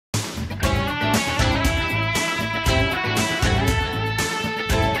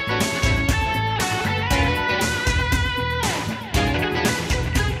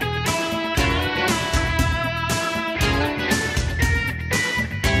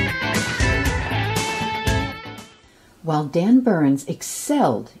While Dan Burns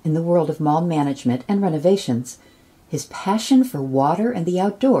excelled in the world of mall management and renovations, his passion for water and the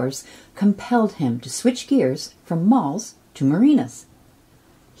outdoors compelled him to switch gears from malls to marinas.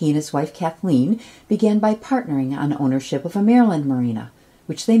 He and his wife Kathleen began by partnering on ownership of a Maryland marina,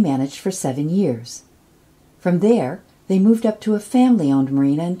 which they managed for 7 years. From there, they moved up to a family-owned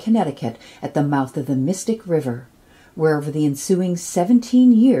marina in Connecticut at the mouth of the Mystic River, where over the ensuing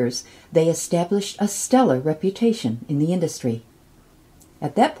 17 years they established a stellar reputation in the industry.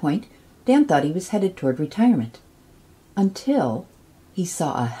 At that point, Dan thought he was headed toward retirement, until he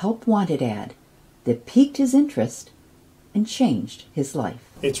saw a help wanted ad that piqued his interest and changed his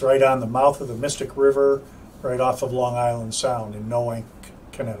life. It's right on the mouth of the Mystic River, right off of Long Island Sound in Ensuing,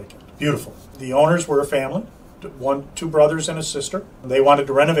 Connecticut. Beautiful. The owners were a family, two brothers and a sister. They wanted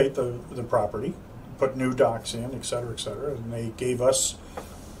to renovate the property, put new docks in, et cetera, and they gave us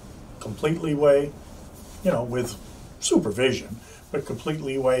complete leeway, with supervision, but complete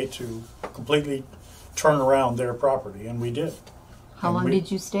leeway to completely turn around their property, and we did. How long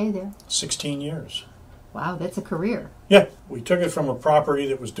did you stay there? 16 years. Wow, that's a career. Yeah, we took it from a property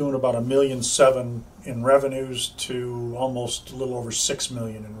that was doing about $1.7 million in revenues to almost a little over $6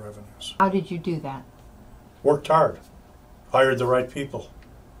 million in revenues. How did you do that? Worked hard, hired the right people.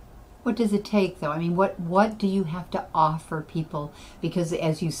 What does it take, though? I mean, what do you have to offer people? Because,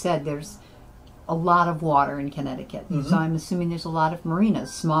 as you said, there's a lot of water in Connecticut. Mm-hmm. So I'm assuming there's a lot of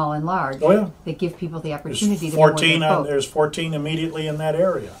marinas, small and large, that give people the opportunity There's 14 immediately in that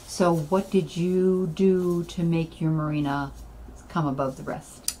area. So what did you do to make your marina come above the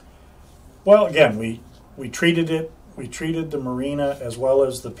rest? Well, again, we treated the marina as well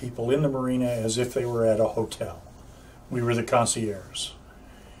as the people in the marina as if they were at a hotel. We were the concierge.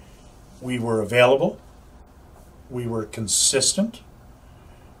 We were available. We were consistent.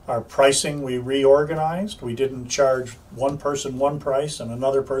 Our pricing, we reorganized. We didn't charge one person one price and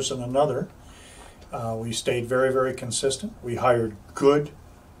another person another. We stayed very, very consistent. We hired good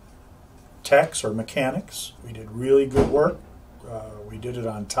techs or mechanics. We did really good work. We did it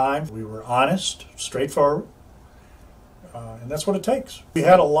on time. We were honest, straightforward, and that's what it takes. We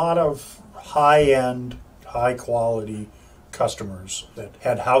had a lot of high-end, high-quality customers that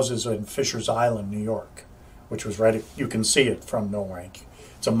had houses in Fisher's Island, New York, which was you can see it from Noank.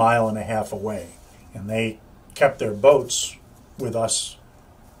 It's 1.5 miles away. And they kept their boats with us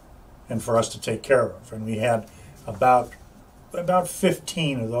and for us to take care of. And we had about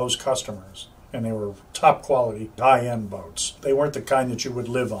 15 of those customers. And they were top quality, high-end boats. They weren't the kind that you would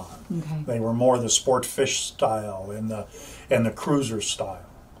live on. Okay. They were more the sport fish style and the cruiser style.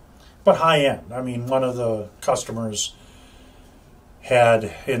 But high-end. I mean, one of the customers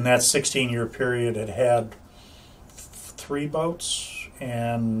had, in that 16-year period, had 3 boats,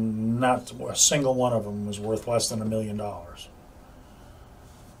 and not a single one of them was worth less than $1 million.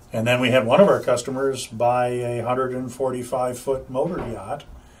 And then we had one of our customers buy a 145-foot motor yacht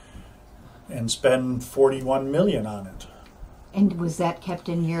and spend $41 million on it. And was that kept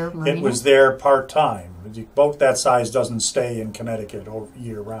in your marina? It was there part-time. A boat that size doesn't stay in Connecticut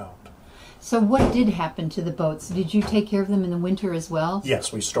year-round. So what did happen to the boats? Did you take care of them in the winter as well?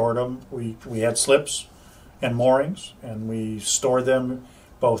 Yes, we stored them. We had slips and moorings, and we stored them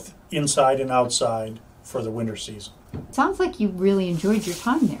both inside and outside for the winter season. Sounds like you really enjoyed your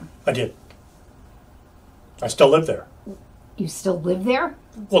time there. I did. I still live there. You still live there?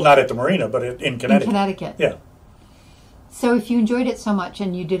 Well, not at the marina, but in Connecticut. In Connecticut. Yeah. So if you enjoyed it so much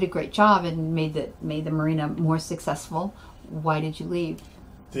and you did a great job and made the marina more successful, why did you leave?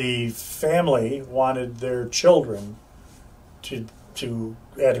 The family wanted their children who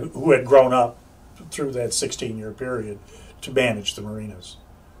had grown up through that 16-year period to manage the marinas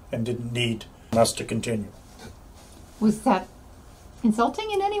and didn't need us to continue. Was that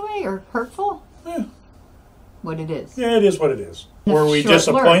insulting in any way or hurtful? Yeah. What it is. Yeah, it is what it is. Were we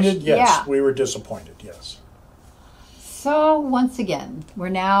disappointed? Lurch. Yes, yeah. We were disappointed, yes. So once again, we're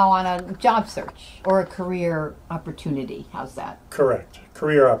now on a job search or a career opportunity. How's that? Correct.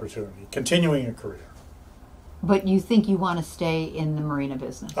 Career opportunity. Continuing a career. But you think you want to stay in the marina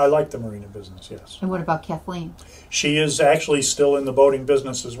business? I like the marina business, yes. And what about Kathleen? She is actually still in the boating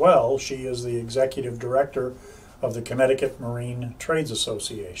business as well. She is the executive director of the Connecticut Marine Trades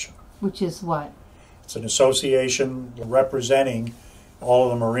Association. Which is what? It's an association representing all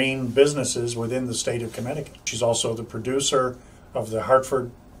of the marine businesses within the state of Connecticut. She's also the producer of the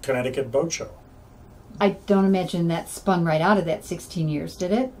Hartford, Connecticut Boat Show. I don't imagine that spun right out of that 16 years,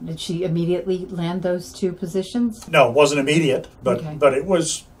 did it? Did she immediately land those 2 positions? No, it wasn't immediate, but okay. But it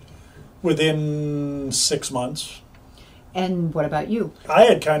was within 6 months. And what about you? I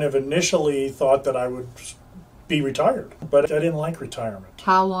had kind of initially thought that I would be retired, but I didn't like retirement.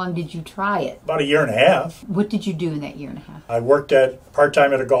 How long did you try it? About a year and a half. What did you do in that year and a half? I worked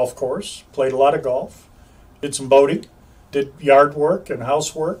part-time at a golf course, played a lot of golf, did some boating, did yard work and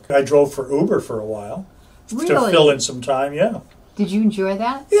housework. I drove for Uber for a while to fill in some time, yeah. Did you enjoy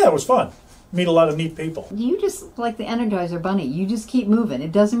that? Yeah, it was fun. Meet a lot of neat people. You just, like the Energizer Bunny, you just keep moving.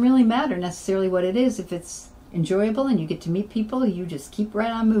 It doesn't really matter necessarily what it is. If it's enjoyable and you get to meet people, you just keep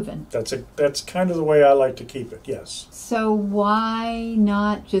right on moving. That's kind of the way I like to keep it, yes. So why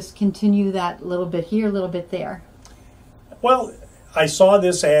not just continue that little bit here, a little bit there? Well, I saw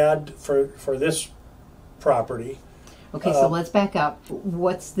this ad for this property. Okay, so let's back up.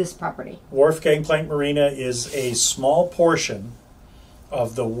 What's this property? Wharf Gangplank Marina is a small portion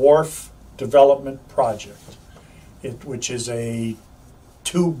of the Wharf Development Project, which is a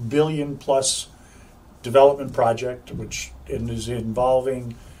 $2 billion plus development project, which is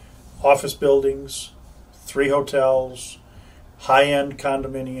involving office buildings, 3 hotels, high-end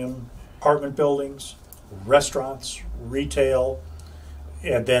condominium, apartment buildings, restaurants, retail,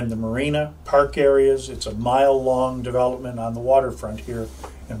 and then the marina, park areas. It's a mile-long development on the waterfront here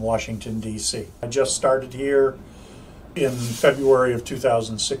in Washington, D.C. I just started here in February of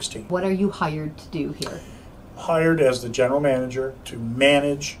 2016. What are you hired to do here? Hired as the general manager to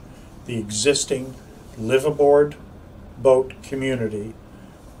manage the existing live-aboard boat community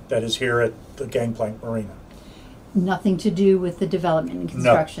that is here at the Gangplank Marina. Nothing to do with the development and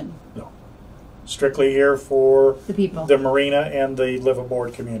construction? No. Strictly here for the people, the marina and the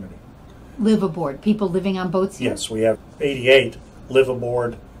live-aboard community. Live-aboard, people living on boats here? Yes, we have 88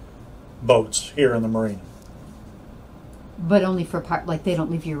 live-aboard boats here in the marina. But only for part, like they don't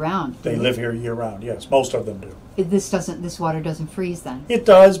live year-round? They live here year-round, yes. Most of them do. This water doesn't freeze then? It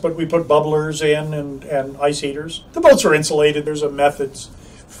does, but we put bubblers in and ice heaters. The boats are insulated. There's a methods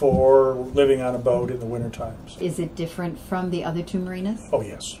for living on a boat in the winter times. Is it different from the other 2 marinas? Oh,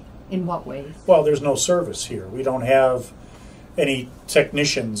 yes. In what ways? Well, there's no service here. We don't have any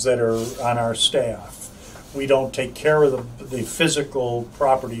technicians that are on our staff. We don't take care of the physical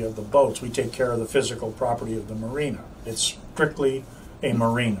property of the boats. We take care of the physical property of the marina. It's strictly a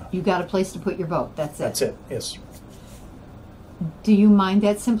marina. You got a place to put your boat, that's it? That's it, yes. Do you mind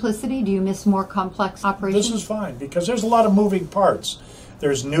that simplicity? Do you miss more complex operations? This is fine, because there's a lot of moving parts.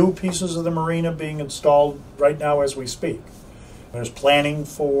 There's new pieces of the marina being installed right now as we speak. There's planning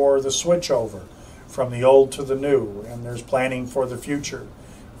for the switchover from the old to the new, and there's planning for the future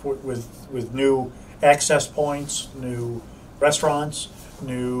with new access points, new restaurants,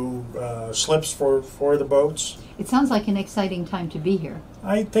 new slips for the boats. It sounds like an exciting time to be here.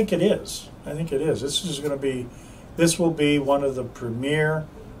 I think it is. I think it is. This will be one of the premier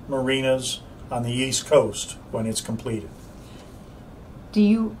marinas on the East Coast when it's completed. Do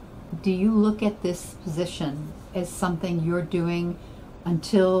you look at this position as something you're doing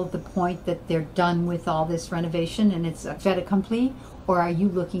until the point that they're done with all this renovation and it's a fait accompli, or are you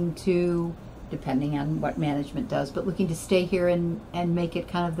looking to, depending on what management does, but looking to stay here and make it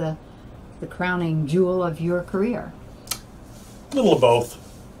kind of the crowning jewel of your career? A little of both.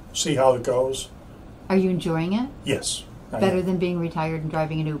 See how it goes. Are you enjoying it? Yes. Better than being retired and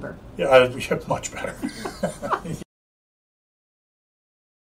driving an Uber? Yeah, much better.